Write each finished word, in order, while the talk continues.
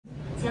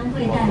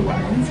Welcome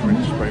back to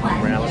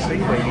Extreme Reality,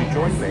 where you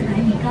join me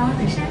on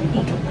the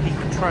Peak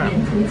Tram.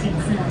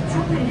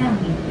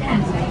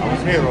 I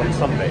was here on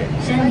Sunday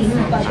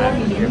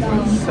and it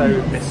was so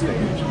misty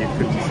you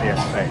couldn't see a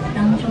thing.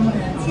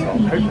 So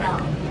I'm hoping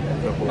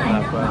that we'll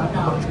have a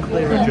much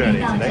clearer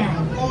journey today.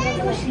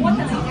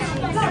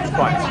 It's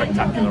quite a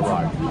spectacular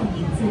ride.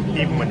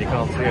 Even when you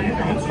can't see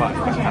anything, it's quite a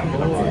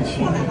spectacular ride.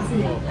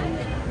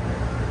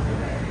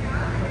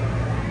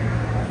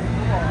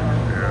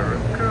 Here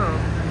it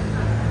comes.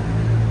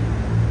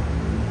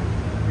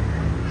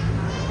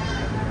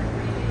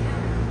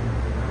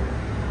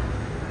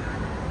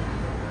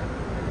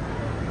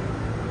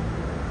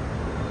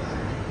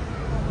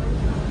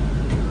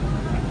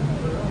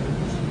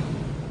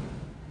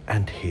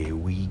 And here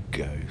we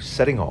go,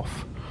 setting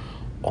off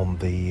on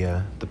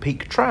the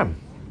Peak Tram,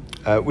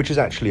 which is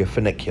actually a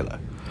funicular,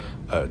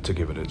 to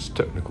give it its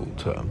technical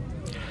term,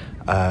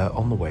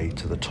 on the way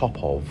to the top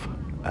of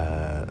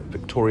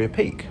Victoria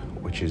Peak,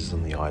 which is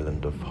on the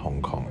island of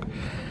Hong Kong.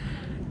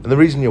 And the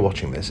reason you're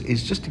watching this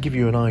is just to give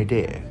you an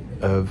idea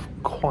of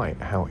quite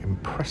how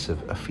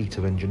impressive a feat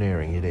of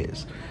engineering it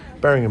is.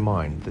 Bearing in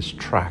mind this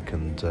track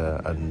and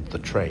the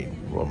train,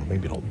 well,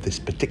 maybe not this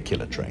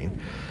particular train,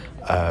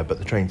 but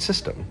the train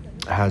system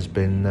has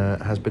been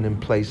in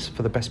place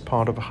for the best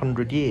part of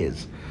 100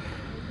 years.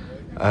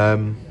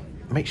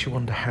 Makes you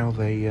wonder how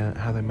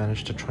they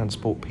managed to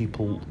transport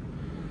people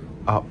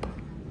up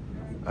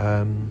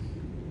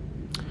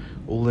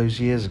all those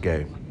years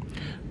ago.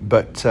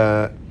 But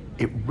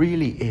it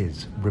really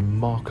is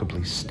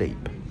remarkably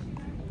steep,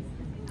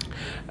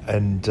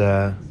 and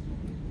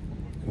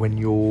when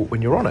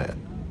you're on it,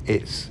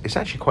 it's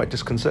actually quite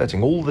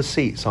disconcerting. All the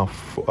seats are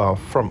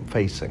front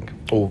facing,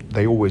 or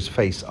they always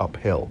face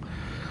uphill,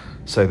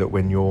 so that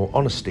when you're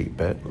on a steep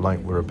bit like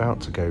we're about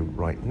to go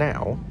right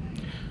now,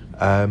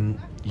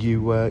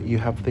 you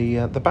have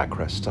the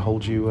backrest to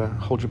hold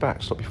you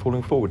back, stop you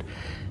falling forward.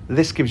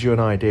 This gives you an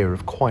idea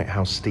of quite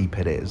how steep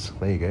it is.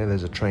 There you go.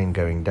 There's a train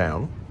going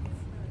down,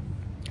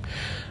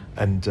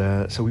 and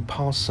so we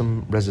pass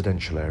some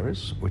residential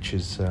areas, which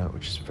is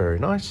very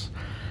nice.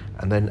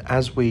 And then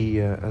as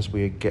we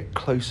get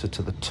closer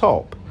to the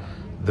top,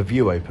 the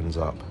view opens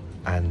up,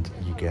 and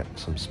you get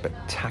some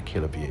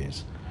spectacular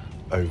views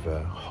over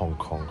Hong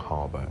Kong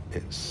Harbour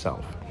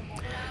itself.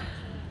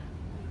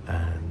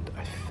 And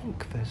I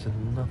think there's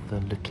another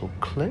little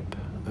clip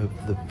of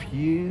the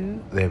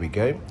view. There we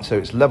go. So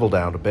it's leveled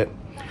out a bit,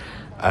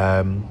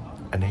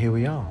 and here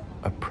we are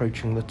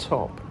approaching the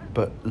top.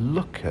 But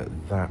look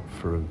at that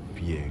for a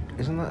view.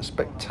 Isn't that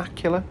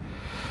spectacular?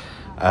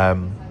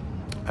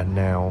 And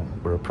now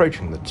we're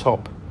approaching the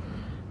top,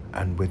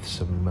 and with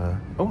some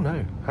oh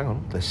no, hang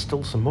on, there's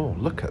still some more.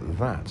 Look at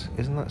that.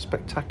 Isn't that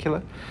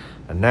spectacular?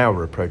 And now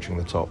we're approaching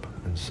the top,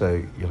 and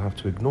so you'll have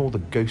to ignore the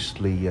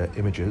ghostly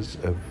images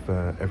of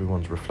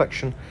everyone's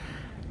reflection,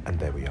 and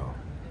there we are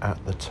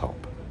at the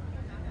top.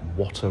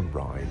 What a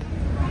ride.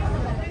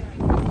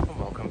 Well,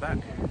 welcome back.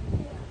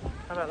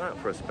 How about that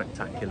for a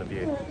spectacular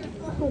view?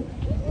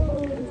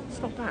 It's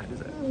not bad,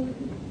 is it?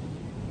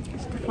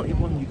 It's definitely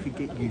one you could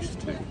get used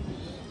to,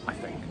 I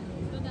think.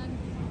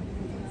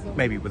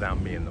 Maybe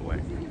without me in the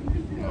way.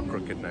 My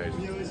crooked nose.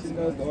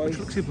 Which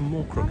looks even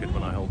more crooked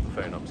when I hold the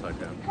phone upside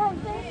down.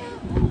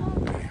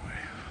 Anyway,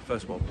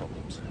 first world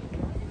problems.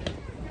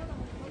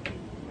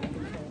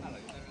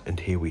 And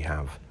here we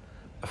have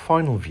a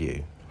final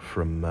view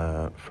from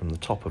the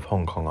top of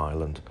Hong Kong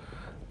Island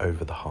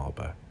over the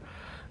harbour.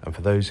 And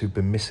for those who've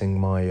been missing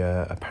my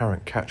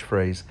apparent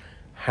catchphrase,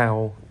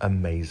 how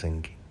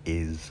amazing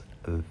is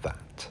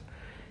that?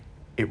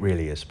 It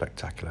really is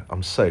spectacular.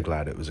 I'm so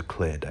glad it was a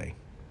clear day.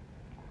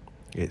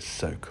 It's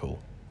so cool.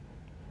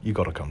 You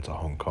got to come to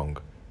Hong Kong.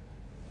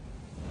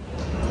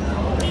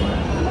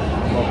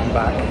 Welcome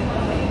back.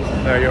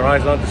 No, your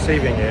eyes aren't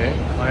deceiving you.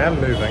 I am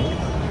moving.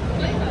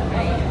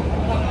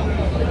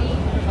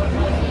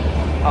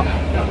 Up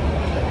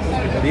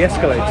the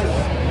escalators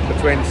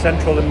between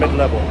central and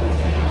mid-level.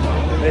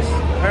 This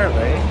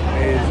apparently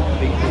is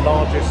the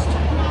largest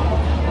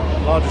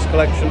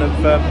collection of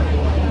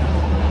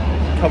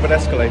covered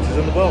escalators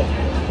in the world.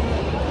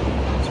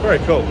 It's very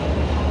cool.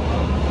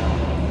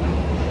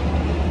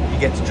 You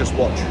get to just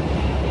watch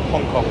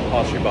Hong Kong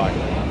pass you by.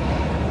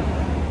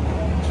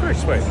 It's very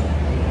sweet.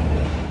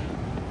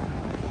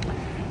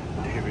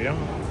 Here we are,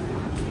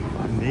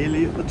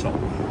 nearly at the top.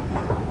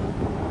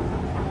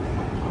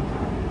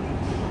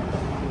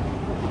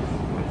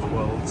 The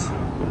world's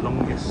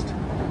longest,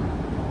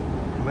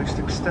 most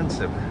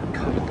extensive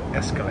covered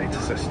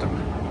escalator system.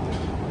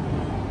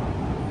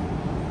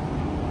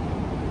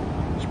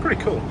 It's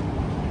pretty cool.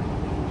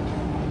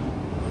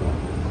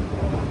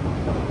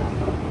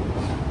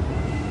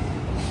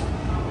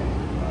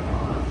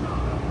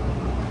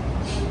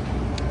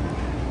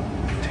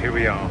 And here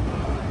we are,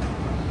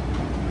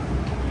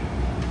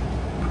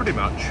 pretty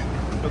much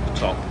at the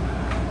top,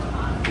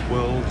 the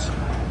world's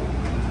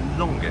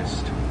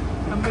longest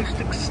and most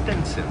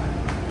extensive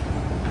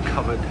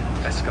covered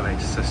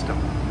escalator system.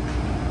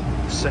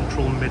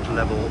 Central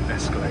mid-level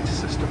escalator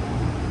system.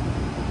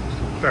 It's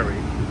a very,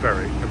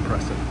 very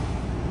impressive.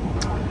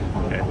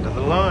 End of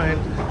the line.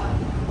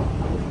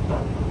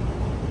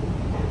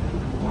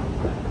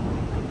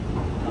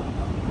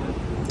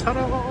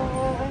 Ta-da!